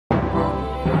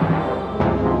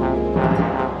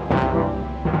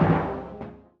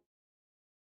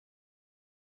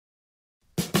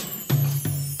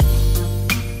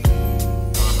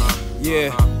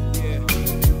Yeah.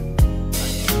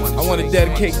 I want to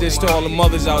dedicate this to all the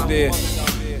mothers out there.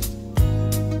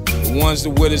 The ones that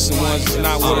with us and the ones that's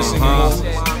not with us anymore.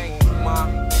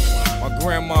 My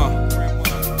grandma,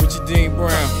 Richard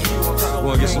Brown.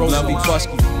 We'll get some Rosalie love.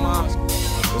 Busky.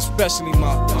 Especially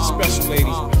my special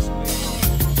lady.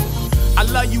 I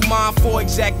love you, Mom, for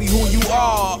exactly who you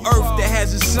are. Earth that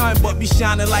has a sun but be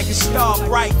shining like a star,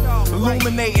 bright,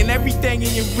 illuminating everything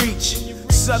in your reach.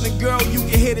 Southern girl, you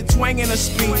can hear the twang in her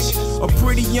speech. A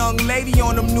pretty young lady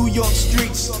on them New York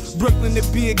streets. Brooklyn to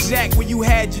be exact, where you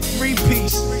had your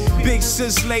three-piece. Big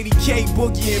sis lady K,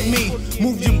 Boogie and me.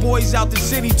 Moved your boys out the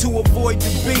city to avoid the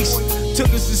beast. Took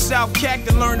us to South Cac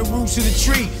to learn the roots of the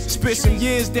tree. Spent some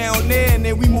years down there and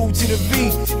then we moved to the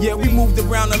V. Yeah, we moved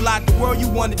around a lot, the world you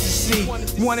wanted to see.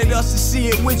 Wanted us to see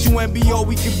it with you and be all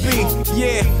we could be.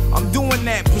 Yeah, I'm doing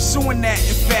that, pursuing that,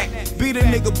 in fact. Beat a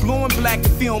nigga blue and black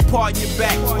if he don't part your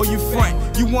back or your front.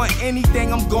 You want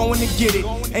anything, I'm going to get it.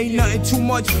 Ain't nothing too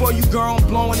much for you, girl, I'm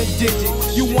blowing a digit.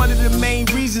 You one of the main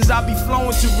reasons I be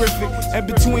flowing terrific. And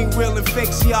between real and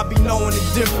fake, see, I be knowing the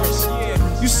difference.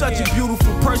 You such a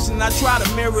beautiful person, I try to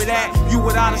mirror that. You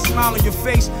without a smile on your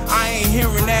face, I ain't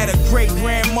hearing that. A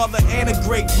great-grandmother and a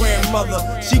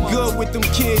great-grandmother. She good with them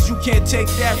kids, you can't take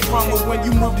that from her. When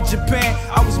you moved to Japan,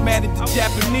 I was mad at the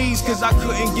Japanese, cause I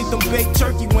couldn't get them baked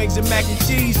turkey wings and mac and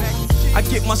cheese. I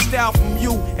get my style from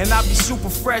you, and I be super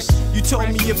fresh. You told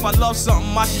me if I love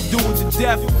something, I should do it to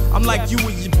death. I'm like you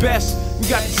at your best, we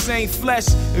got the same flesh.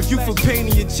 If you feel pain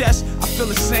in your chest, I feel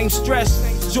the same stress.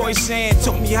 Joy saying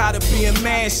taught me how to be a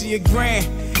man, see a grand,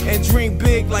 and dream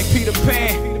big like Peter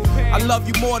Pan. I love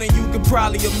you more than you could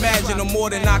probably imagine, or more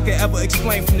than I could ever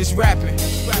explain from this rapping.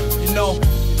 You know,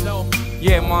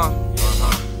 yeah, Mom.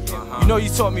 You know you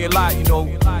taught me a lot, you know.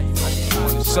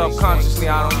 Subconsciously,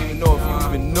 I don't even know if you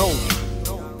even know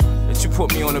that you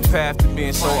put me on the path to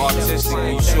being so artistic.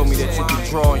 And you showed me that you could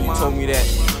draw, and you told me that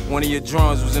one of your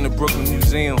drawings was in the Brooklyn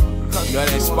Museum. You know,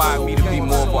 that inspired me to be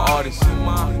more of an artist.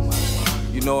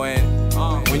 You know, and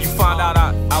when you found out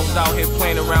I was out here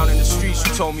playing around in the streets,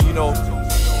 you told me, you know,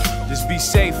 just be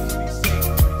safe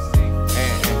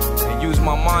and use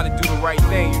my mind to do the right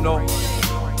thing, you know.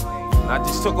 And I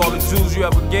just took all the jewels you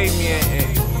ever gave me,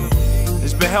 and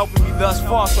it's been helping me thus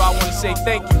far, so I want to say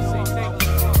thank you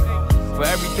for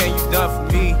everything you've done for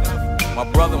me, my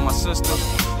brother, my sister,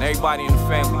 and everybody in the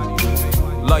family.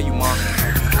 Love you, Mom.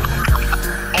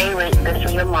 Hey, Rick, this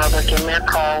is your mother. Give me a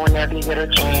call whenever you get a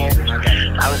chance.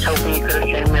 I was hoping you could have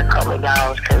sent me a couple of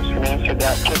dollars because Nancy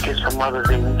got tickets for Mother's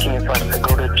Day weekend for us to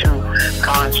go to 2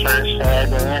 concerts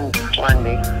Saturday and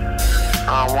Sunday.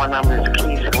 One of them is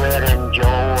Keith Red and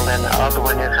Joel, and the other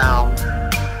one is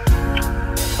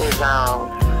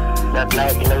the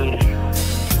Black Lady,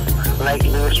 Lake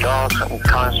Louis Strauss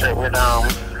concert with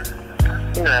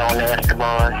you know, on the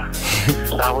Escobar.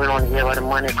 So we don't give her the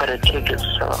money for the tickets.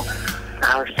 So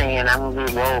I was saying I'm gonna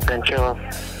be woke until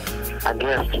I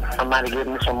guess somebody give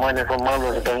me some money for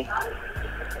Mother's Day.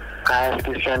 I asked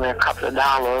you to send me a couple of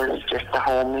dollars just to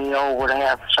hold me over to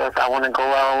have. So if I want to go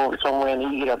out somewhere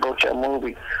and eat or go to a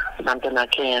movie, something I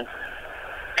can.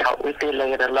 Talk with you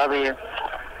later. Love you.